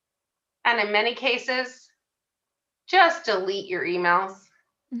 And in many cases, just delete your emails.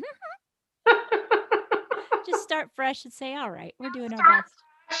 Just start fresh and say, all right, we're doing our Start best.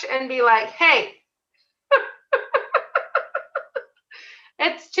 fresh and be like, hey,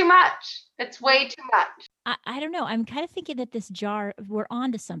 it's too much. It's way too much. I don't know. I'm kind of thinking that this jar, we're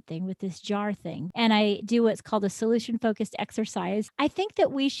onto something with this jar thing. And I do what's called a solution focused exercise. I think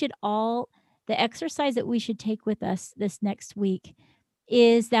that we should all, the exercise that we should take with us this next week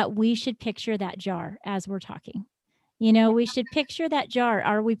is that we should picture that jar as we're talking. You know, we should picture that jar.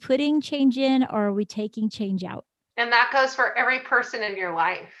 Are we putting change in or are we taking change out? And that goes for every person in your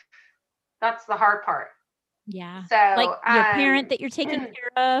life. That's the hard part. Yeah. So, Like your parent that you're taking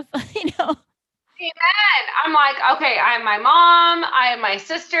care of, you know. Amen. I'm like, okay, I have my mom, I have my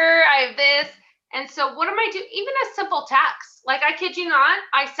sister, I have this. And so what am I doing? Even a simple text. Like, I kid you not,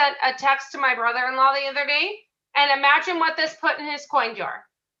 I sent a text to my brother-in-law the other day, and imagine what this put in his coin jar.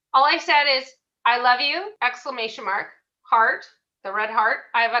 All I said is, I love you, exclamation mark, heart, the red heart.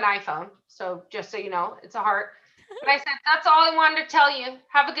 I have an iPhone, so just so you know, it's a heart. And I said, that's all I wanted to tell you.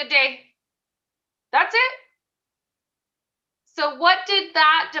 Have a good day. That's it. So what did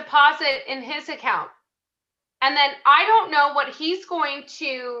that deposit in his account? And then I don't know what he's going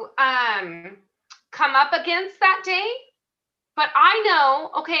to come up against that day, but I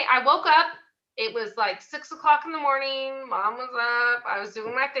know, okay, I woke up, it was like 6 o'clock in the morning, mom was up, I was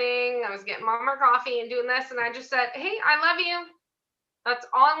doing my thing, I was getting mom her coffee and doing this, and I just said, hey, I love you. That's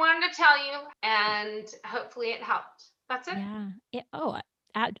all I wanted to tell you, and hopefully it helped. That's it. Yeah.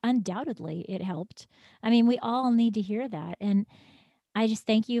 Undoubtedly it helped. I mean, we all need to hear that. And I just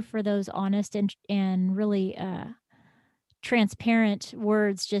thank you for those honest and really transparent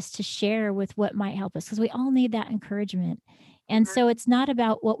words just to share with what might help us, because we all need that encouragement. And so it's not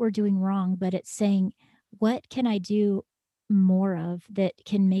about what we're doing wrong, but it's saying, what can I do more of that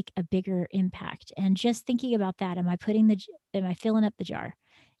can make a bigger impact? And just thinking about that, am I filling up the jar?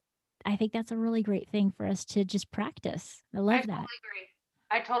 I think that's a really great thing for us to just practice. I love that.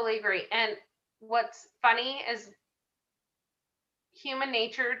 I totally agree. And what's funny is human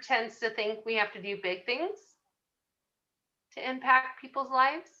nature tends to think we have to do big things to impact people's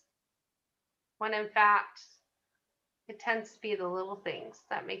lives, when in fact, it tends to be the little things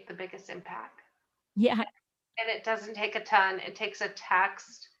that make the biggest impact. Yeah. And it doesn't take a ton. It takes a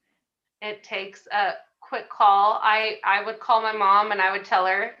text. It takes a quick call. I would call my mom and I would tell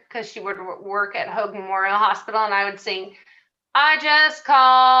her, because she would work at Hoag Memorial Hospital, and I would sing, I just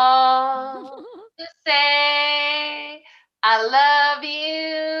called to say I love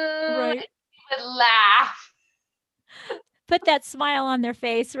you. Right. And she would laugh. Put that smile on their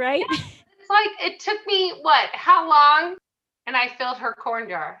face, right? It's like, it took me how long? And I filled her corn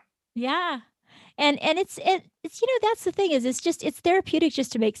jar. Yeah. And it's that's the thing is it's therapeutic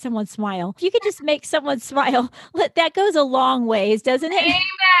just to make someone smile. If you could just make someone smile, that goes a long ways, doesn't it?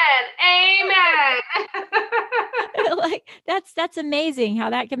 Amen. Like that's amazing how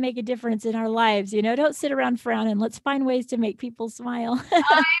that can make a difference in our lives. You know, don't sit around frowning. Let's find ways to make people smile.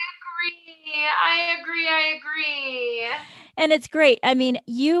 I agree. And it's great. I mean,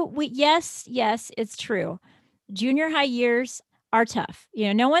 yes, it's true. Junior high years are tough. You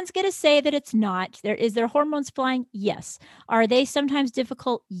know, no one's going to say that it's not. Is there hormones flying? Yes. Are they sometimes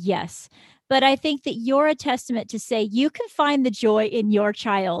difficult? Yes. But I think that you're a testament to say you can find the joy in your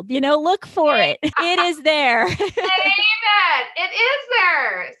child. You know, look for it. It is there. Amen. It is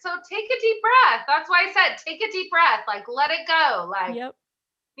there. So take a deep breath. That's why I said take a deep breath. Like, let it go. Like, yep.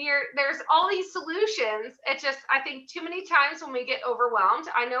 There's all these solutions. It's just, I think too many times when we get overwhelmed,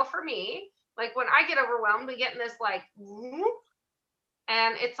 I know for me, like when I get overwhelmed, we get in this like,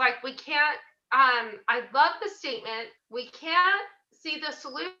 and it's like, we can't, I love the statement, we can't see the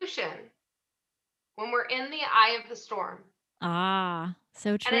solution when we're in the eye of the storm. Ah,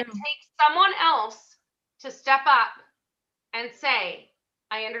 so true. And it takes someone else to step up and say,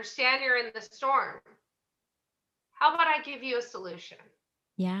 I understand you're in the storm. How about I give you a solution?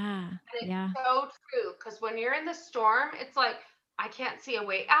 Yeah. And it's so true, because when you're in the storm, it's like, I can't see a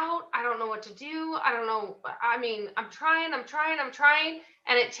way out. I don't know what to do. I don't know. I mean, I'm trying.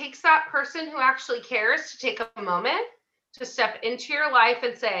 And it takes that person who actually cares to take a moment to step into your life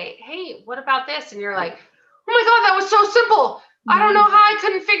and say, hey, what about this? And you're like, oh my God, that was so simple. I don't know how I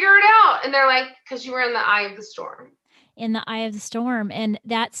couldn't figure it out. And they're like, because you were in the eye of the storm. In the eye of the storm. And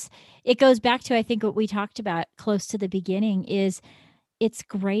it goes back to, I think, what we talked about close to the beginning is it's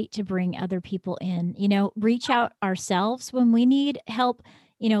great to bring other people in, you know, reach out ourselves when we need help.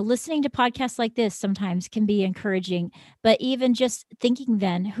 You know, listening to podcasts like this sometimes can be encouraging, but even just thinking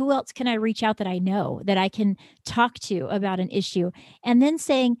then, who else can I reach out that I know that I can talk to about an issue? And then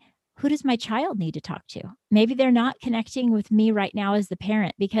saying, who does my child need to talk to? Maybe they're not connecting with me right now as the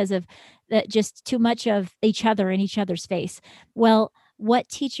parent because of just too much of each other in each other's face. Well, what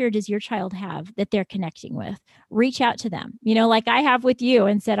teacher does your child have that they're connecting with? Reach out to them, like I have with you,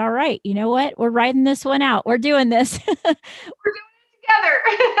 and said, all right, you know what? We're riding this one out. We're doing this. We're doing it together.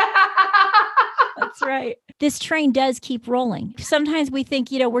 That's right. This train does keep rolling. Sometimes we think,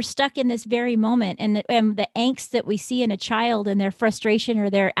 we're stuck in this very moment, and the angst that we see in a child and their frustration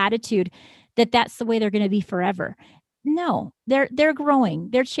or their attitude, that's the way they're going to be forever. No, they're growing.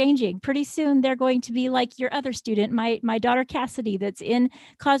 They're changing. Pretty soon they're going to be like your other student, my daughter Cassidy, that's in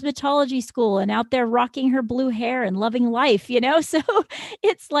cosmetology school and out there rocking her blue hair and loving life, So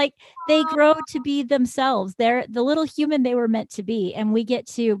it's like they grow to be themselves. They're the little human they were meant to be, and we get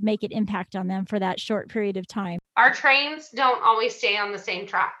to make an impact on them for that short period of time. Our trains don't always stay on the same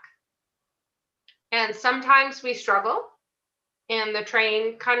track. And sometimes we struggle and the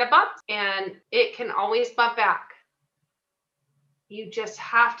train kind of bumps, and it can always bump back. You just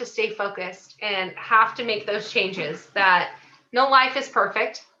have to stay focused and have to make those changes. That no life is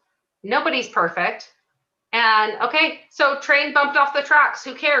perfect. Nobody's perfect. And okay, so train bumped off the tracks.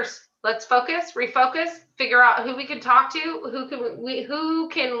 Who cares? Let's focus, refocus, figure out who we can talk to, who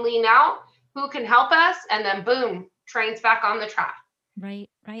can lean out, who can help us, and then boom, train's back on the track. Right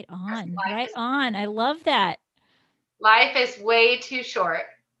on. I love that. Life is way too short.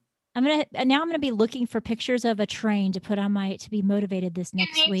 I'm gonna be looking for pictures of a train to put on to be motivated this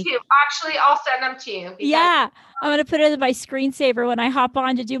next week. You need to. Actually, I'll send them to you. Yeah, I'm gonna put it in my screensaver when I hop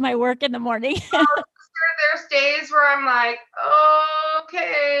on to do my work in the morning. There's days where I'm like,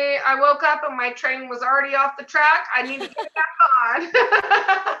 okay, I woke up and my train was already off the track. I need to get it back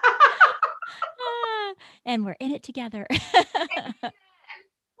on. And we're in it together. Well,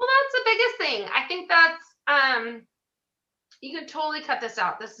 that's the biggest thing. I think that's you can totally cut this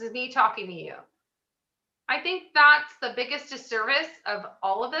out. This is me talking to you. I think that's the biggest disservice of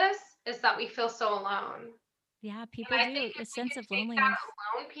all of this, is that we feel so alone. Yeah, people do. A sense of loneliness. Take that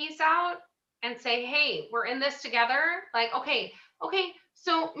alone piece out and say, hey, we're in this together. Like, okay,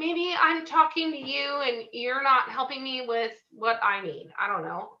 so maybe I'm talking to you and you're not helping me with what I need. I don't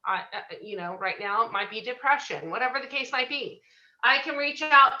know. Right now it might be depression, whatever the case might be. I can reach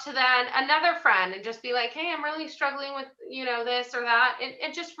out to then another friend and just be like, hey, I'm really struggling with, this or that,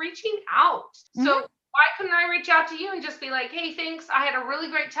 and just reaching out. Mm-hmm. So why couldn't I reach out to you and just be like, hey, thanks. I had a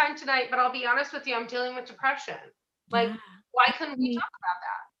really great time tonight, but I'll be honest with you, I'm dealing with depression. Like, why couldn't we talk about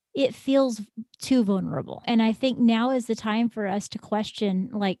that? It feels too vulnerable. And I think now is the time for us to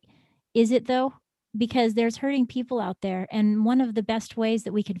question, like, is it though? Because there's hurting people out there. And one of the best ways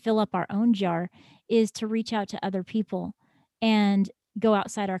that we can fill up our own jar is to reach out to other people and go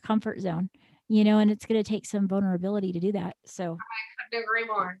outside our comfort zone, and it's going to take some vulnerability to do that. So I couldn't agree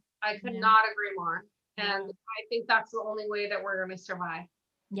more. I could not agree more. And I think that's the only way that we're going to survive.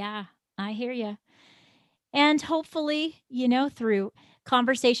 Yeah, I hear you. And hopefully, through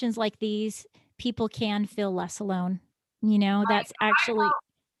conversations like these, people can feel less alone. That's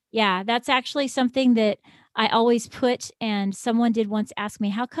actually something that I always put, and someone did once ask me,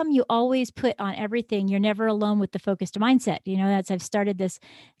 how come you always put on everything, you're never alone with the focused mindset? I've started this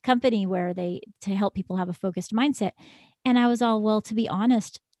company where to help people have a focused mindset. And I was all, well, to be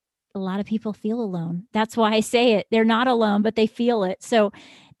honest, a lot of people feel alone. That's why I say it. They're not alone, but they feel it. So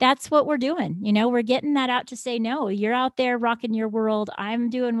that's what we're doing. We're getting that out to say, no, you're out there rocking your world. I'm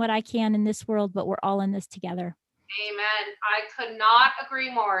doing what I can in this world, but we're all in this together. Amen. I could not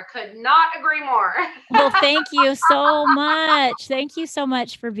agree more. Well, thank you so much. Thank you so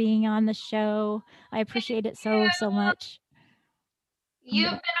much for being on the show. I appreciate it so much. You've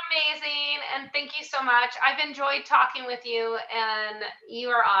been amazing, and thank you so much. I've enjoyed talking with you, and you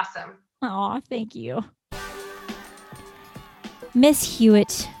are awesome. Oh, thank you. Miss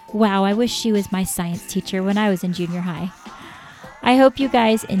Hewitt. Wow, I wish she was my science teacher when I was in junior high. I hope you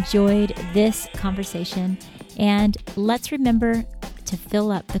guys enjoyed this conversation. And let's remember to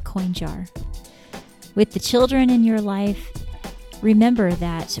fill up the coin jar. With the children in your life, remember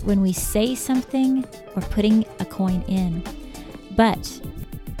that when we say something, we're putting a coin in. But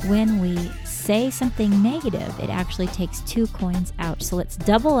when we say something negative, it actually takes 2 coins out. So let's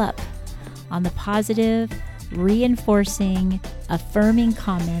double up on the positive, reinforcing, affirming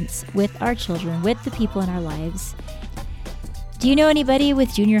comments with our children, with the people in our lives. Do you know anybody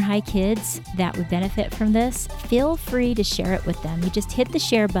with junior high kids that would benefit from this? Feel free to share it with them. You just hit the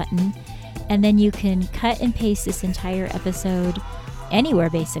share button, and then you can cut and paste this entire episode anywhere,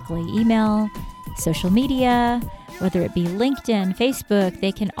 basically. Email, social media, whether it be LinkedIn, Facebook,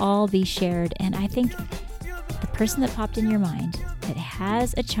 they can all be shared. And I think the person that popped in your mind that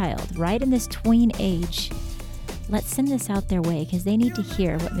has a child right in this tween age, let's send this out their way because they need to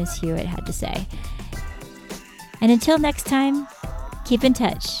hear what Miss Hewitt had to say. And until next time, keep in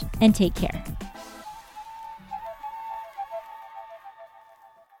touch and take care.